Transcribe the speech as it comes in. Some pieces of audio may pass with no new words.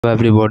Hello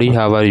everybody,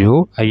 how are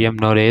you? I am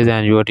Norez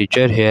and your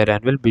teacher here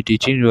and will be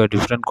teaching you a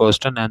different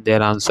question and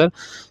their answer.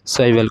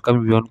 So I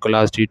welcome you on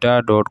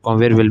classtheta.com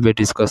where we'll be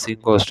discussing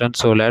question.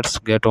 So let's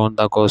get on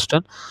the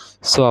question.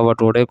 So our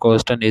today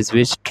question is,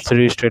 which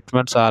three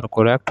statements are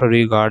correct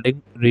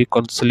regarding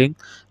reconciling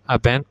a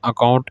bank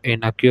account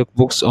in a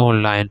QuickBooks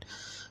Online?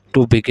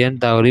 To begin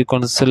the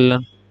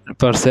reconciliation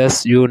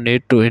process, you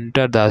need to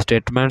enter the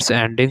statement's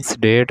ending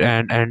date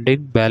and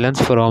ending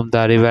balance from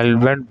the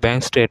relevant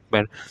bank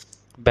statement.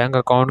 Bank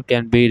account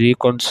can be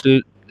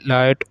reconciled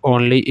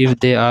only if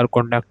they are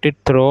conducted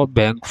through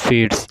bank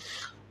feeds.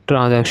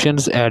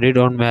 Transactions added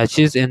on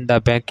matches in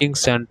the banking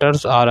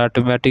centers are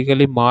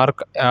automatically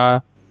marked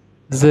as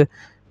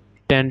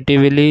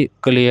tentatively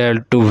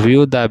cleared. To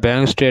view the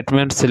bank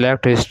statement,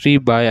 select history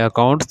by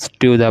accounts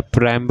to the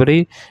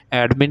primary.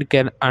 Admin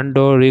can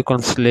undo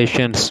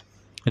reconciliations.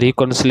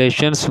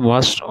 Reconciliations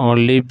must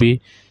only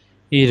be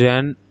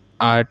run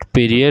at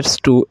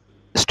periods to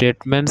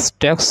statements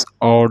text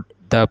or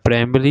the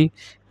primary.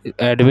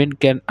 Admin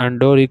can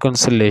undo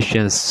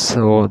reconciliations.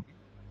 So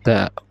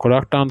the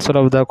correct answer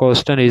of the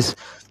question is,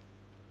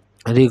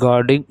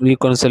 regarding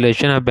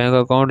reconciliation of bank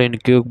account in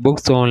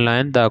QuickBooks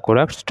Online, the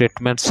correct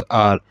statements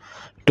are: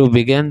 to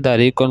begin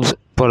the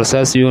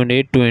process, you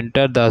need to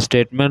enter the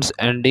statement's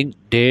ending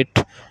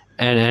date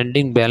and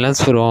ending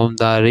balance from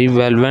the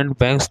relevant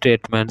bank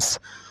statements.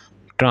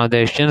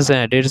 Transactions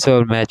added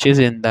or matches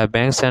in the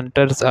bank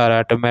centers are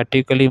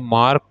automatically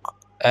marked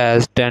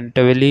as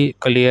tentatively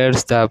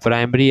clears. The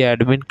primary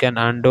admin can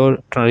undo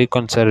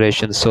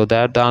reconciliation. So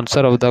that the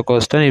answer of the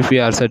question. If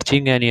you are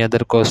searching any other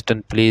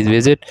question, please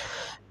visit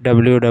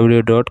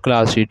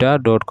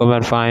www.classtheta.com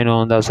and find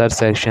on the search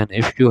section.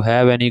 If you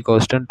have any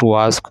question to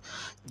ask,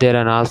 there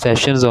are now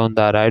sessions on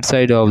the right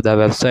side of the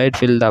website.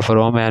 Fill the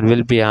form and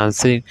will be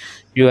answering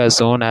you as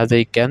soon as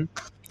I can.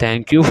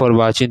 Thank you for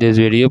watching this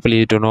video.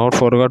 Please do not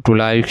forget to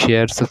like,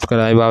 share,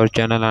 subscribe our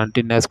channel.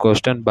 Until next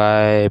question.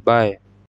 Bye bye.